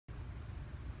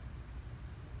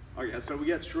All right, so we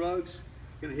got shrugs.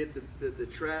 Gonna hit the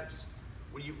traps.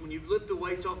 When you lift the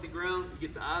weights off the ground, you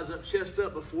get the eyes up, chest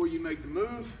up before you make the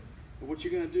move. And what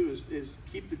you're gonna do is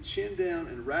keep the chin down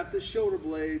and wrap the shoulder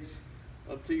blades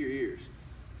up to your ears.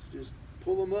 So just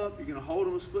pull them up. You're gonna hold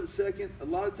them a split second. A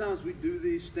lot of times we do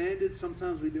these standing.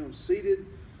 Sometimes we do them seated,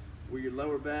 where your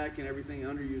lower back and everything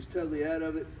under you is totally out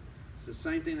of it. It's the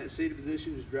same thing, that seated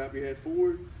position. Just drop your head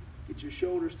forward, get your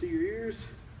shoulders to your ears,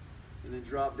 and then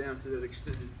drop down to that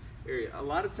extended area. A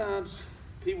lot of times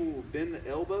people will bend the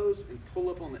elbows and pull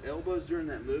up on the elbows during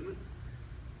that movement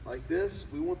like this.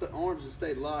 We want the arms to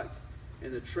stay locked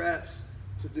and the traps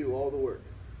to do all the work.